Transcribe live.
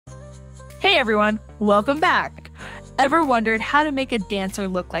Hey everyone, welcome back. Ever wondered how to make a dancer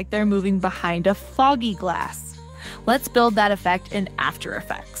look like they're moving behind a foggy glass? Let's build that effect in After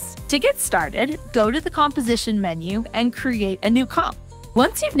Effects. To get started, go to the Composition menu and create a new comp.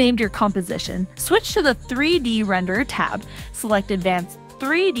 Once you've named your composition, switch to the 3D Renderer tab, select Advanced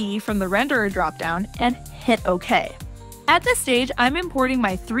 3D from the Renderer dropdown, and hit OK. At this stage, I'm importing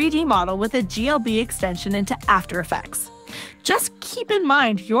my 3D model with a GLB extension into After Effects. Just keep in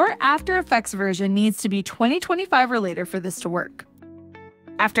mind, your After Effects version needs to be 2025 or later for this to work.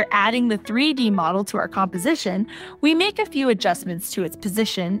 After adding the 3D model to our composition, we make a few adjustments to its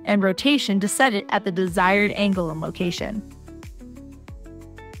position and rotation to set it at the desired angle and location.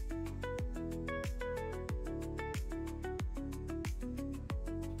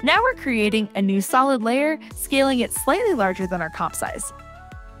 Now we're creating a new solid layer, scaling it slightly larger than our comp size.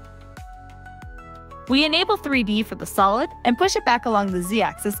 We enable 3D for the solid and push it back along the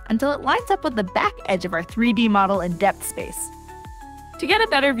Z-axis until it lines up with the back edge of our 3D model in depth space. To get a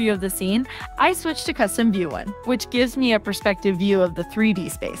better view of the scene, I switch to Custom View 1, which gives me a perspective view of the 3D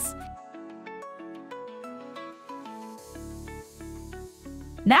space.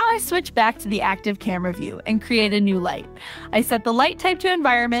 Now I switch back to the active camera view and create a new light. I set the light type to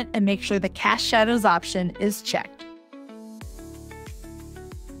environment and make sure the cast shadows option is checked.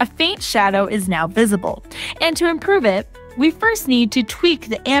 A faint shadow is now visible, and to improve it, we first need to tweak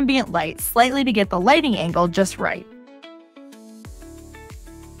the ambient light slightly to get the lighting angle just right.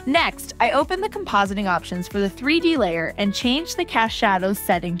 Next, I open the compositing options for the 3D layer and change the cast shadows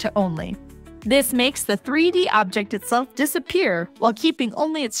setting to only. This makes the 3D object itself disappear while keeping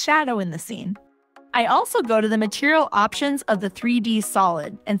only its shadow in the scene. I also go to the material options of the 3D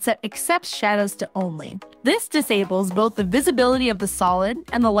solid and set accept shadows to only. This disables both the visibility of the solid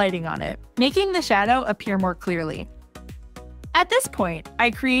and the lighting on it, making the shadow appear more clearly. At this point,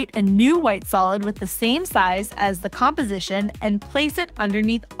 I create a new white solid with the same size as the composition and place it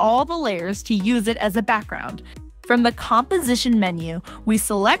underneath all the layers to use it as a background. From the Composition menu, we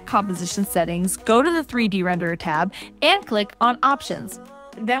select Composition Settings, go to the 3D Renderer tab, and click on Options.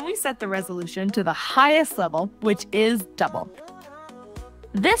 Then we set the resolution to the highest level, which is double.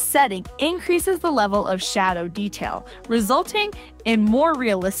 This setting increases the level of shadow detail, resulting in more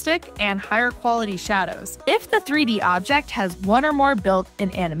realistic and higher quality shadows. If the 3D object has one or more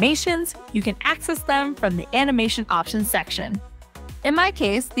built-in animations, you can access them from the Animation Options section. In my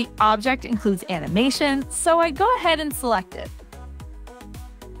case, the object includes animation, so I go ahead and select it.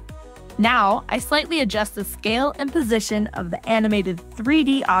 Now, I slightly adjust the scale and position of the animated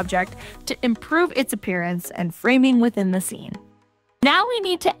 3D object to improve its appearance and framing within the scene. Now we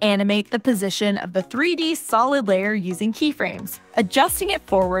need to animate the position of the 3D solid layer using keyframes, adjusting it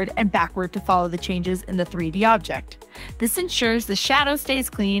forward and backward to follow the changes in the 3D object. This ensures the shadow stays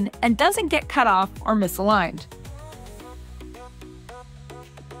clean and doesn't get cut off or misaligned.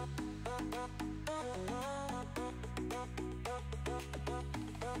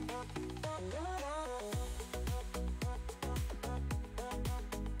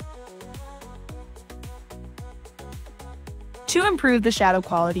 To improve the shadow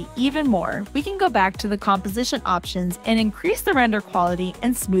quality even more, we can go back to the composition options and increase the render quality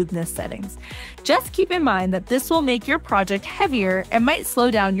and smoothness settings. Just keep in mind that this will make your project heavier and might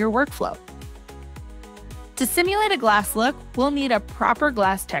slow down your workflow. To simulate a glass look, we'll need a proper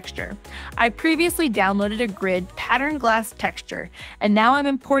glass texture. I previously downloaded a grid pattern glass texture, and now I'm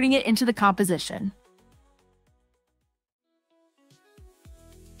importing it into the composition.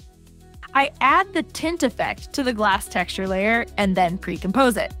 I add the tint effect to the glass texture layer and then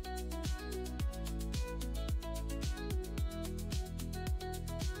pre-compose it.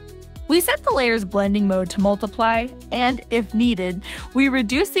 We set the layer's blending mode to multiply, and if needed, we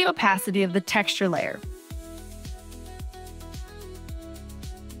reduce the opacity of the texture layer.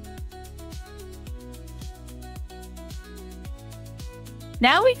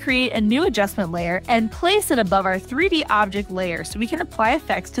 Now we create a new adjustment layer and place it above our 3D object layer so we can apply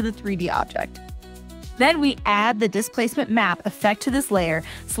effects to the 3D object. Then we add the Displacement Map effect to this layer,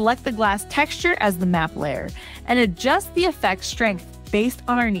 select the glass texture as the map layer, and adjust the effect strength based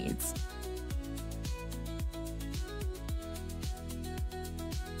on our needs.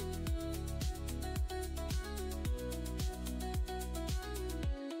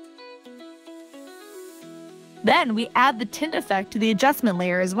 Then we add the tint effect to the adjustment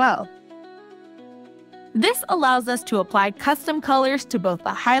layer as well. This allows us to apply custom colors to both the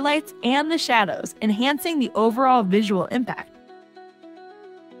highlights and the shadows, enhancing the overall visual impact.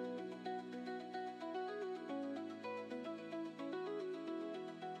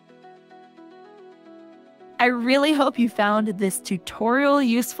 I really hope you found this tutorial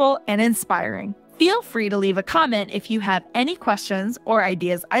useful and inspiring. Feel free to leave a comment if you have any questions or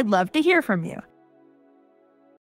ideas. I'd love to hear from you.